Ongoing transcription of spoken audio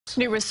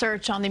New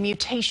research on the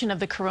mutation of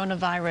the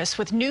coronavirus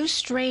with new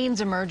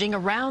strains emerging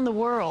around the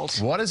world.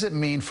 What does it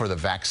mean for the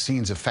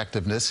vaccine's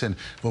effectiveness, and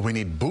will we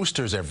need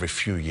boosters every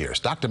few years?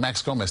 Dr.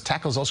 Max Gomez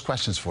tackles those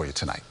questions for you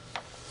tonight.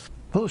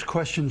 Those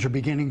questions are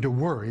beginning to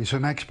worry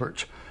some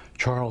experts.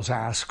 Charles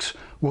asks,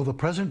 will the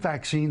present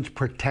vaccines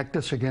protect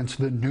us against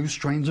the new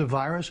strains of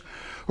virus,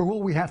 or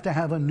will we have to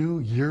have a new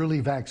yearly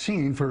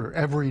vaccine for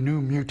every new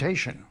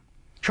mutation?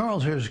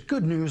 Charles, there's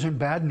good news and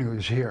bad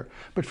news here.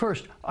 But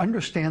first,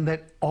 understand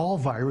that all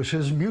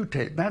viruses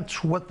mutate.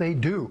 That's what they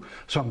do.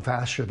 Some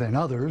faster than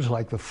others,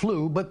 like the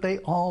flu, but they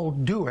all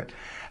do it.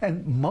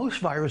 And most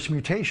virus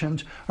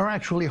mutations are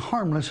actually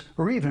harmless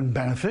or even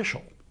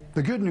beneficial.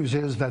 The good news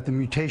is that the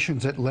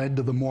mutations that led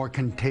to the more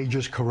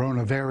contagious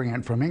corona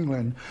variant from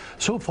England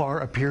so far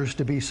appears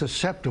to be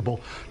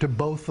susceptible to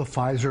both the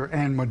Pfizer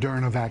and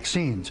Moderna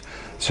vaccines.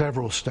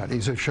 Several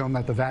studies have shown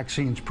that the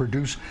vaccines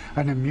produce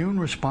an immune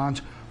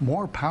response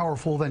more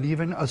powerful than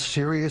even a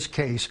serious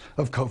case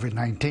of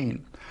COVID-19.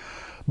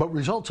 But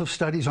results of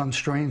studies on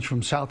strains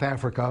from South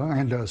Africa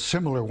and a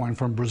similar one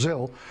from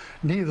Brazil,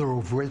 neither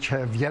of which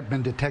have yet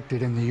been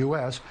detected in the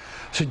U.S.,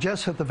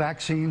 suggest that the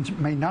vaccines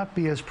may not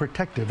be as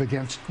protective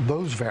against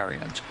those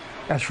variants.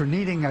 As for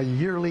needing a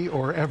yearly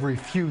or every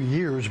few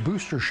years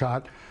booster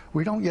shot,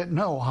 we don't yet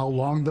know how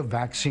long the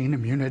vaccine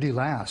immunity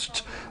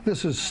lasts.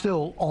 This is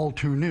still all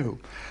too new.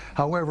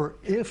 However,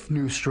 if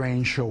new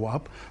strains show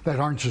up that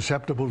aren't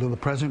susceptible to the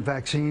present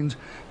vaccines,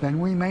 then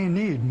we may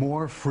need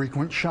more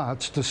frequent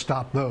shots to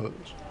stop those.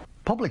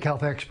 Public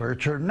health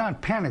experts are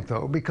not panicked,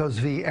 though, because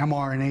the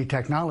mRNA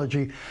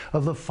technology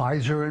of the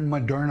Pfizer and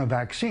Moderna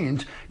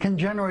vaccines can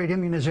generate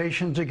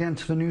immunizations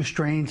against the new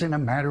strains in a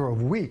matter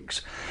of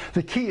weeks.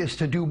 The key is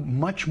to do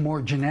much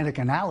more genetic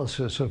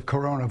analysis of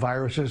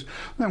coronaviruses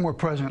than we're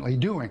presently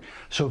doing,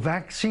 so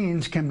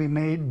vaccines can be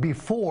made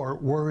before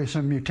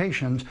worrisome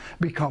mutations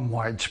become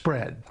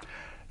widespread.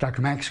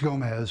 Dr. Max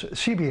Gomez,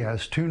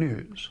 CBS 2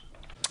 News.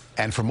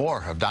 And for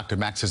more of Dr.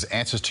 Max's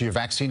answers to your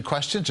vaccine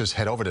questions, just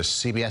head over to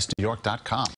cbsnewyork.com.